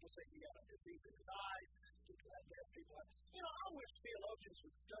revelation. People say he had a disease in his eyes. People had this, people had... I wish theologians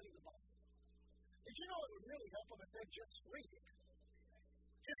would study the Bible. Did you know it would really help them if they just read it?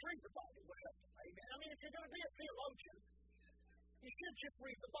 Just read the Bible would help them. Amen. I mean, if you're going to be a theologian, you should just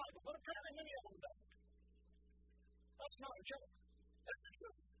read the Bible. But apparently many of them don't. That's not a joke. That's the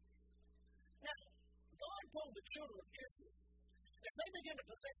truth. Now, God told the children of Israel, as they began to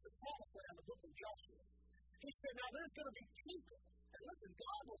possess the promised land in the book of Joshua, he said, now there's going to be people. And listen,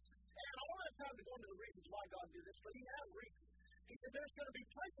 God was, and I don't have time to go into the reasons why God did this, but he had a reason. He said, there's going to be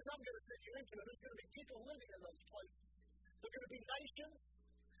places I'm going to send you into, and there's going to be people living in those places. There are going to be nations.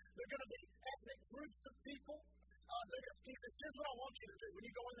 There are going to be ethnic groups of people. He says, here's what I want you to do. When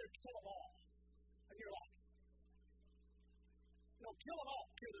you go in there, kill them all. And you're like, no, kill them all.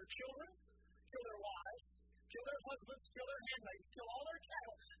 Kill their children, kill their wives, kill their husbands, kill their handmaids, kill all their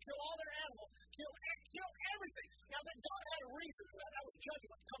cattle, kill all their animals, kill everything. Now, that God had a reason for that. That was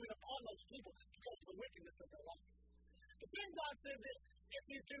judgment coming upon those people because of the wickedness of their life. But then God said this, if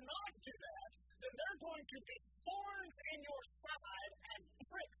you do not do that, then they're going to be thorns in your side and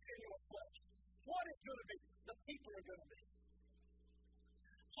pricks in your flesh. What is going to be? The people are going to be.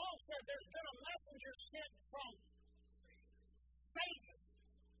 Paul said there's been a messenger sent from Satan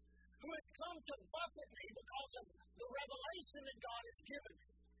who has come to buffet me because of the revelation that God has given me.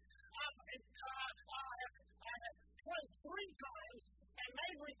 I have prayed 3 times and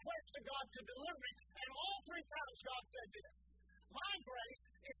made requests to God to deliver me, and all 3 times God said this, my grace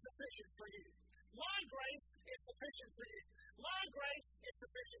is sufficient for you. My grace is sufficient for you. My grace is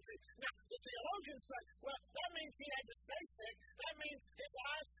sufficient for you. Now, the theologians say, well, that means he had to stay sick. That means his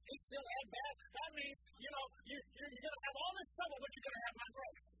eyes, he still had bad. That means, you're going to have all this trouble, but you're going to have my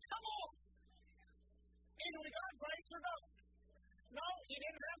grace. Come on. Either we got grace or don't. No, he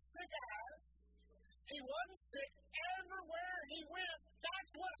didn't have sick eyes. He wasn't sick everywhere he went.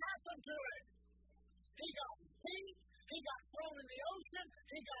 That's what happened to him. He got beat. He got thrown in the ocean.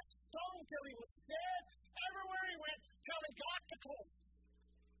 He got stoned till he was dead. Everywhere he went, till he got to Corinth.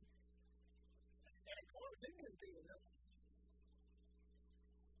 And in Corinth, it didn't be enough.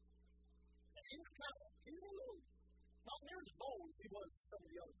 And he was a little, not near as bold as he was in some of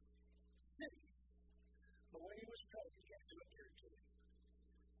the other cities. But when he was praying, guess who appeared to him?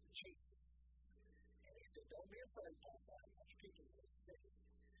 Jesus. And he said, don't be afraid, Paul, for I have much people in this city.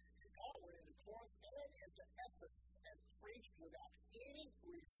 Paul went into Corinth and into Ephesus and preached without any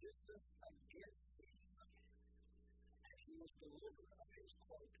resistance against him. And he was delivered of his,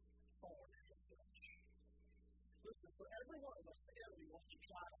 quote, thorn in the flesh. Listen, for every one of us, the enemy wants to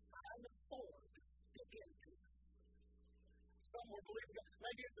try to find a thorn to stick into us. Some will believe that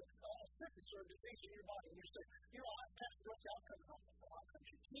maybe it's a sickness or a disease in your body, and you're saying, Pastor Rusty, I'll come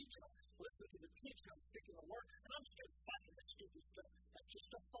to teach, I'll listen to the teaching, I'm speaking the word, and I'm still fighting this stupid stuff. That's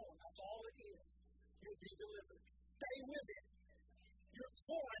just a thorn. That's all it is. You'll be delivered. Stay with it. Your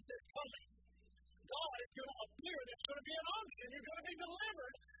Corinth is coming. God is going to appear. There's going to be an unction. You're going to be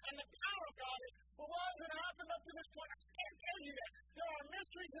delivered. And the power of God is, well, why has it happened up to this point? I can't tell you that. There are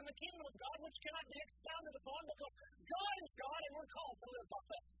mysteries in the kingdom of God which cannot be expounded upon because God is God and we're called to live by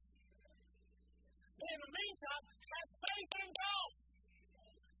faith. But in the meantime, have faith in God.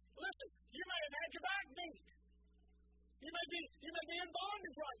 Listen, you may have had your back beat. You may be in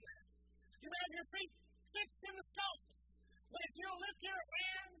bondage right now. You may have your feet fixed in the stones. But if you'll lift your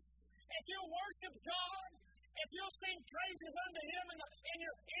hands, if you'll worship God, if you'll sing praises unto Him in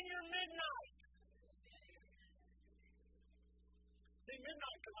your midnight. See,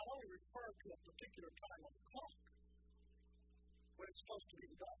 midnight can not only refer to a particular time on the clock, when it's supposed to be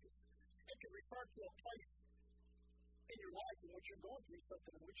the darkest. It can refer to a place in your life in which you're going through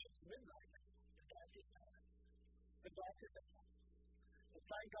something in which it's midnight now, the darkest time, the darkest hour. But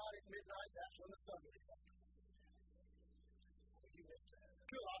thank God at midnight, that's when the sun is up. You missed a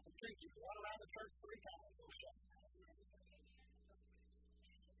good opportunity to run around the church 3 times or so.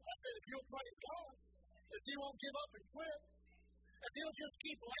 said, if you'll praise God, if you won't give up and quit, if you'll just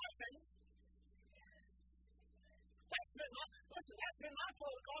keep laughing, that's been my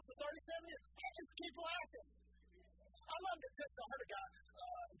protocol for 37 years. I just keep laughing. I love to I heard a guy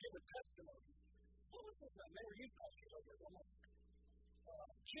give a testimony. What was his name? They were youth pastors over at Omaha.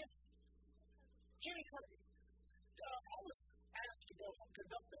 Jimmy Kirby. I was asked to go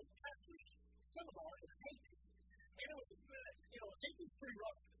conduct a pastor's seminar in Haiti. And it was, Haiti's pretty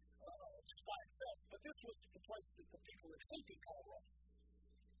rough just by itself, but this was the place that the people in Haiti call rough.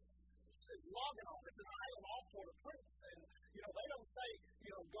 It's Laganon. It's an island off Port-au-Prince. And, they don't say,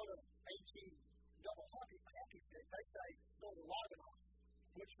 go to H-E double hockey stick. They say, go to Laganon,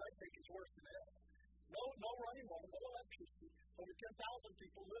 which they think is worse than hell. No running water, no electricity. Over 10,000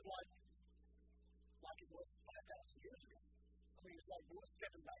 people live like it was 5,000 years ago. I mean, it's like we're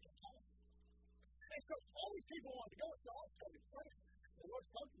stepping back in time. And so all these people wanted to go, and so I started praying. The Lord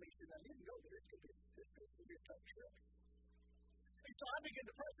spoke to me and said, now you can go, but this could be a tough trip. And so I began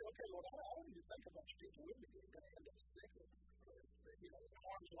to pray. I said, okay, Lord, I don't need to think a bunch of people with me that are going to end up sick or in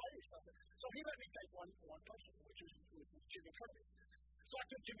harm's way or something. So he let me take one person, which was with Jimmy Kirby. So I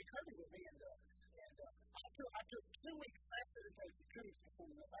took Jimmy Kirby with me, and I took 2 weeks, fasted and prayed for 2 weeks before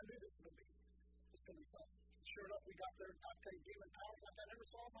we left. I knew this was going to be something. Sure enough, we got there, I tell you, demon power like I never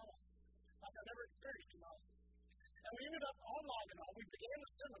saw in my life. Like I never experienced in my life. And we ended up on Laganon. We began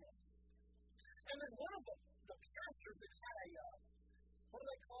the seminar. And then one of the pastors that had what do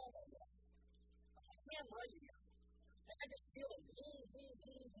they call a ham radio? They had this feeling, and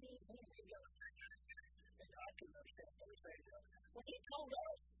I couldn't understand what they were saying. When he told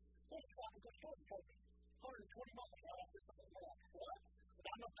us, there's a tropical storm for me, 120 miles right off this island. We're like, what?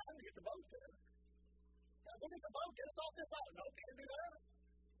 Not enough time to get the boat there. Now, we'll get the boat, get us off this island. No, can't do that.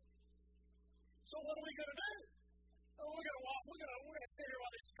 So what are we going to do? We're going to walk. We're going to sit here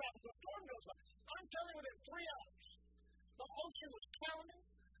while this tropical storm goes by. I'm telling you, within 3 hours, the ocean was pounding,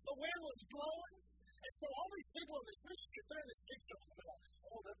 the wind was blowing, and so all these people in this mission trip, they're in this big circle. They're like,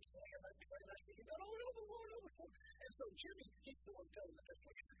 they're praying. I see you going, over. And so Jimmy, he's the one telling the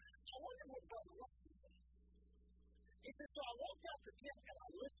testimony. I wonder what Brother Rusty was. He said, so I walked out the tent and I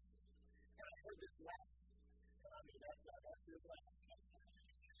listened, and I heard this laugh. And I knew that's his laugh.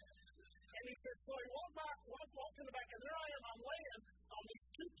 And he said, so he walked to the back, and there I am, I'm laying on these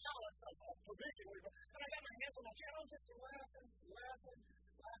 2 pallets of provision, and I got my hands on my chest, I'm just laughing.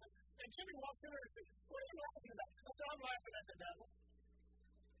 And Jimmy walks in there and says, what are you laughing about? I said, I'm laughing at the devil.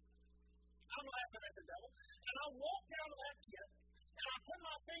 And I walked out of that tent, and I put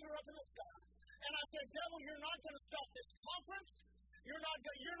my finger up in the sky, and I said, devil, you're not going to stop this conference. You're not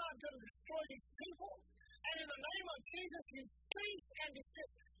going to destroy these people. And in the name of Jesus, you cease and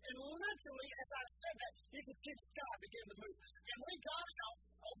desist. And literally, as I said that, you can see the sky begin to move. And we got out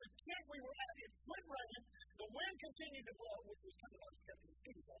of the tent we were at. It quit raining. The wind continued to blow, which was kind of nice, got the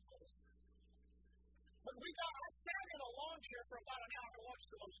mosquitoes off of us. But I sat in a lawn chair for about an hour and watched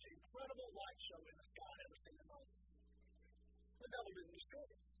the most incredible light show in the sky I've ever seen in my life. The devil didn't destroy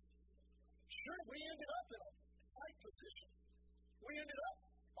us. Sure, we ended up in a tight position. We ended up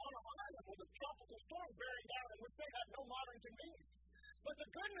on an island with a tropical storm bearing down in which they had no modern conveniences. But the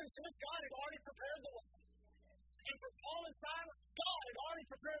good news is God had already prepared the way. And for Paul and Silas, God had already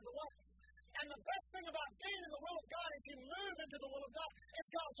prepared the way. And the best thing about being in the will of God is you move into the will of God is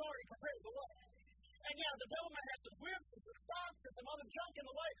God's already prepared the way. And yeah, the devil may have some whips and some stocks and some other junk in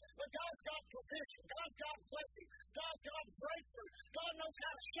the way, but God's got provision. God's got blessing. God's got breakthrough. God knows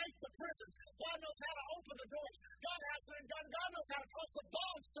how to shake the prisons. God knows how to open the doors. God knows how to cause the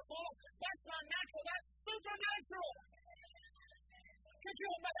bones to fall. That's not natural. That's supernatural. Could you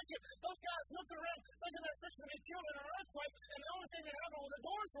imagine those guys looking around thinking they're fixing to be killed in an earthquake, and the only thing that happened was the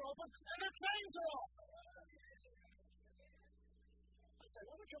doors were open and their chains are off? I say,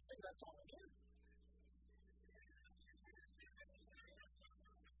 why don't you sing that song again?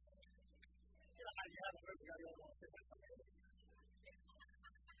 You haven't moved, you don't want to sing that song again.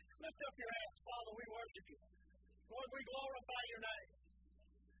 Lift up your hands. Father, we worship you. Lord, we glorify your name.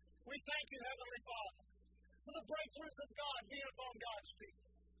 We thank you, Heavenly Father, for the breakthroughs of God being upon God's people.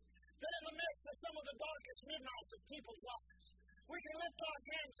 That in the midst of some of the darkest midnights of people's lives, we can lift our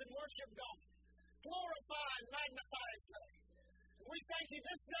hands and worship God, glorify and magnify his name. We thank you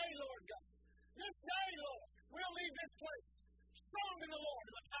this day, Lord God. This day, Lord, we'll leave this place strong in the Lord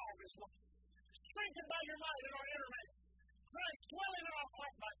and the power of his might, strengthened by your might in our inner man, Christ dwelling in our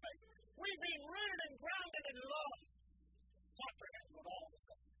heart by faith. We being rooted and grounded in love, comprehend with all the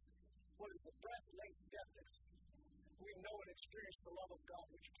saints. What is the breadth, length, and depth of it? We know and experience the love of God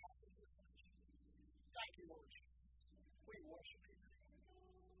which passes knowledge. Thank you, Lord Jesus. We worship you.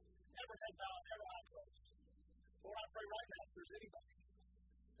 Every head bowed, every eye closed. Lord, I pray right now if there's anybody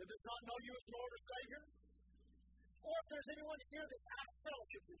that does not know you as Lord or Savior, or if there's anyone here that's out of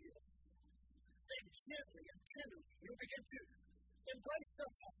fellowship with you, then gently and tenderly you'll begin to embrace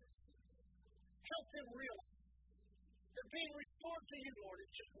their hearts. Help them realize that being restored to you, Lord,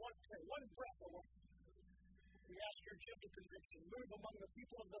 is just one prayer, one breath away. We ask your gentle conviction. Move among the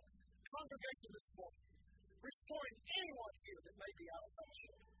people of the congregation this morning, restoring anyone here that may be out of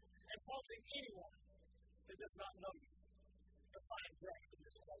fellowship and causing anyone that does not know you to find grace in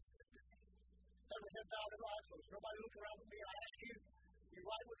this place today. Every head bowed, every eye closed. Nobody look around at me. I ask you, you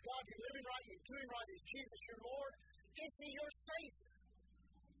right with God, you living right, you doing right. Is Jesus your Lord? Is he your Savior?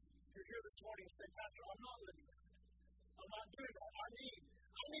 You're here this morning and say, Pastor, I'm not living right. I'm not doing right.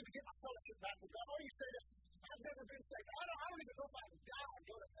 I need to get my fellowship back with God. Or you say this, I've never been saved. I don't even know if I can die and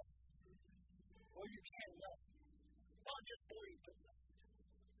go to heaven. Well, you can know. Not just believe, but know.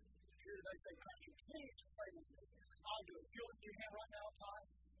 If you're here today, say, Pastor, please pray with me. I'll do it. If you'll lift your hand right now up high.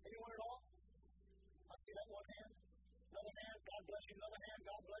 Anyone at all? I see that one hand. Another hand. God bless you. Another hand.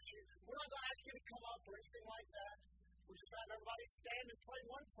 God bless you. We're not going to ask you to come up or anything like that. We'll just have everybody stand and pray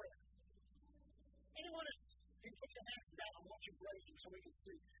one prayer. Anyone else? You can put your hands down on what you've raised so we can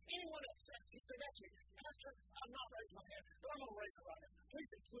see. Anyone else? You say, that's me. Pastor, I'm not raising my hand, but I'm going to raise it right now.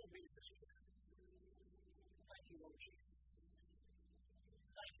 Please include me in this prayer. Thank you, Lord Jesus.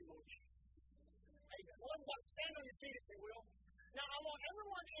 Thank you, Lord Jesus. Amen. Well, everybody, stand on your feet if you will. Now, I want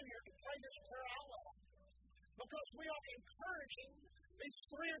everyone in here to pray this prayer out loud because we are encouraging these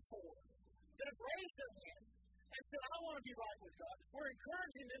 3 or 4 that have raised their hand and said, I want to be right with God. We're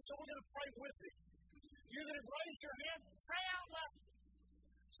encouraging them, so we're going to pray with them. You that have raised your hand, pray out loud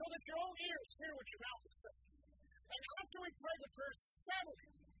so that your own ears hear what your mouth is saying. And after we pray the prayer, settle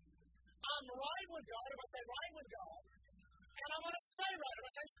it. I'm right with God if I say right with God. And I'm going to stay right if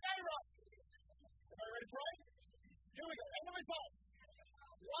I say stay right. Everybody ready to pray? Here we go. Heavenly Father,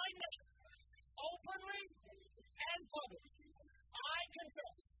 right now, openly and publicly, I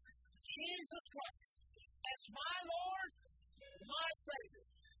confess Jesus Christ as my Lord, my Savior.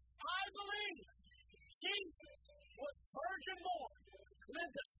 I believe Jesus was virgin born,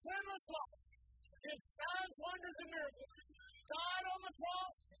 lived a sinless life, did signs, wonders, and miracles, died on the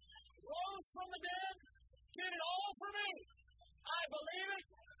cross, rose from the dead, did it all for me. I believe it.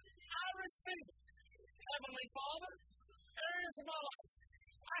 I receive it. Heavenly Father, areas of my life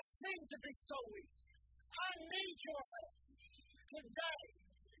I seem to be so weak. I need your help. Today,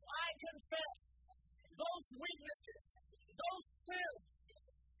 I confess those weaknesses, those sins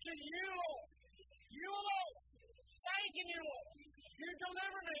to you, Lord. You alone. Thanking you, Lord. You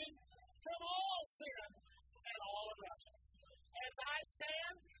deliver me from all sin and all unrighteousness. As I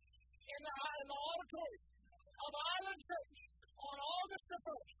stand in the auditorium of Island Church on August the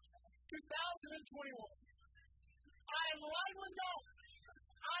 1st, 2021, I am right with God.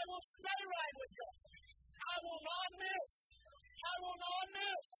 I will stay right with God. I will not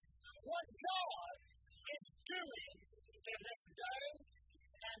miss what God is doing in this day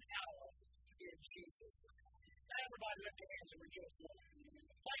and hour in Jesus' name. Everybody lift your hands and rejoice, Lord.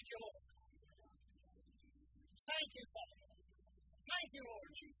 Thank you, Lord. Thank you, Father. Thank you,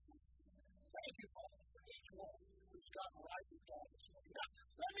 Lord Jesus. Thank you, Father, for each one who's gotten right with God this morning. Now,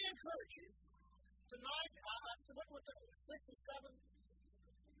 let me encourage you. Tonight, what time? 6 and 7?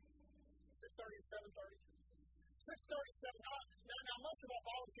 6:30 and 7:30? 6:37. Now, most of our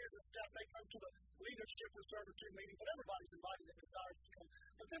volunteers and staff, they come to the leadership or servitude meeting, but everybody's invited that desires to come.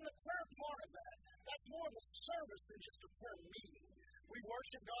 But then the prayer part of that's more of a service than just a prayer meeting. We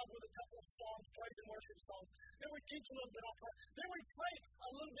worship God with a couple of songs, praise and worship songs. Then we teach a little bit on prayer. Then we pray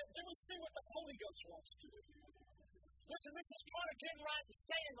a little bit. Then we see what the Holy Ghost wants to do. Listen, this is part of getting right and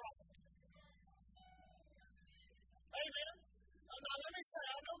staying right. Amen. Now, let me say,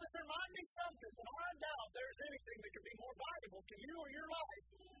 I know that there might be something, but I doubt there's anything that could be more valuable to you or your life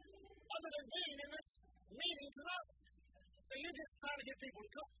other than being in this meeting tonight. So you're just trying to get people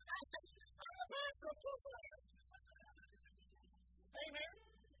to come. I'm the pastor, of course I am. Amen.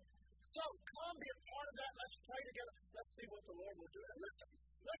 So come be a part of that. Let's pray together. Let's see what the Lord will do. And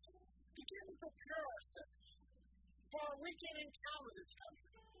let's begin to prepare ourselves for our weekend encounter that's coming.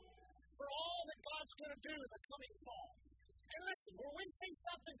 For all that God's going to do in the coming fall. And listen, when we see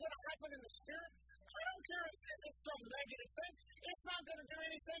something going to happen in the Spirit, I don't care if it's some negative thing. It's not going to do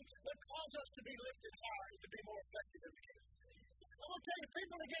anything but cause us to be lifted higher and to be more effective in the kingdom. I'm going to tell you,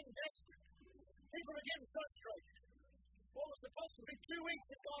 people are getting desperate. People are getting frustrated. What was supposed to be 2 weeks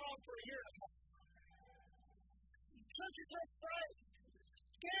has gone on for a year and a half. Churches are afraid,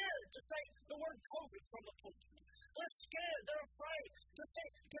 scared to say the word COVID from the pulpit. They're scared. They're afraid to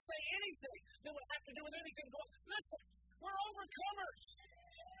say anything that would have to do with anything going on. Listen, we're overcomers.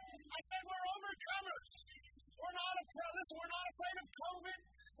 I said we're overcomers. We're not afraid of COVID.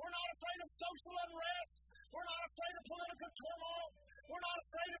 We're not afraid of social unrest. We're not afraid of political turmoil. We're not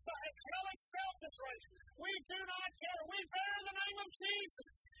afraid of hell itself is raging. We do not care. We bear the name of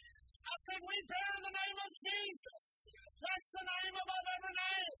Jesus. I said we bear the name of Jesus. That's the name above every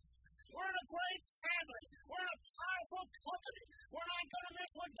name. We're in a great family. We're in a powerful company. We're not going to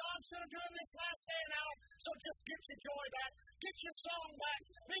miss what God's going to do in this last day and hour. So just get your joy back. Get your song back.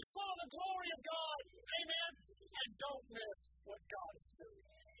 Be full of the glory of God. Amen. And don't miss what God is doing.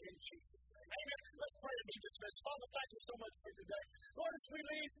 In Jesus' name. Amen. Let's pray and be dismissed. Father, thank you so much for today. Lord, as we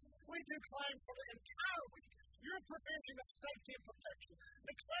leave, we do claim for the entire week your provision of safety and protection,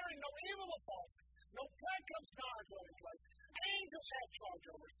 declaring no evil befalls us, no plague comes nigh our dwelling place. Angels have charge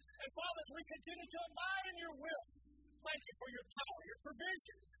over us. And Father, as we continue to abide in your will, thank you for your power, your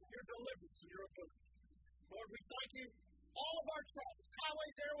provision, your deliverance, and your ability. Lord, we thank you all of our travels,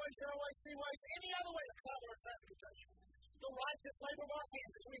 highways, airways, railways, seaways, any other way of travel or transportation. The righteous labor of our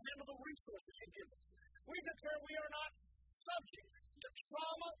hands as we handle the resources you give us. We declare we are not subject to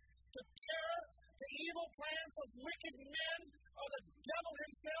trauma, to terror, to evil plans of wicked men or the devil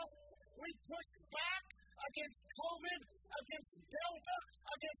himself. We push back against COVID, against Delta,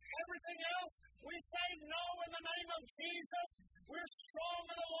 against everything else. We say no in the name of Jesus. We're strong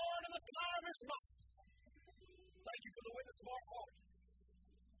in the Lord and the power of his might. Thank you for the witness of our heart.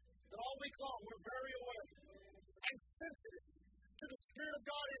 That all week long we're very aware and sensitive to the Spirit of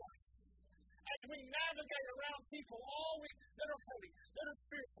God in us. As we navigate around people all week that are hurting, that are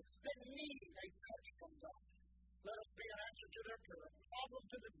fearful, that need a touch from God. Let us be an answer to their prayer, a problem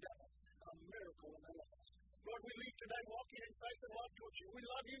to the devil, a miracle in their lives. Lord, we leave today walking in faith and love towards you. We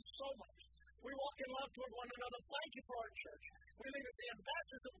love you so much. We walk in love toward one another. Thank you for our church. We leave as the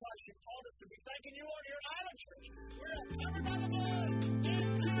ambassadors of Christ you've called us to be. Thanking you, Lord, here at Island Church. We're covered by the blood.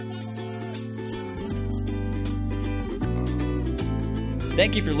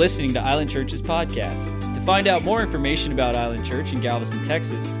 Thank you for listening to Island Church's podcast. To find out more information about Island Church in Galveston,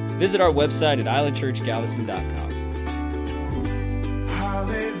 Texas, visit our website at islandchurchgalveston.com.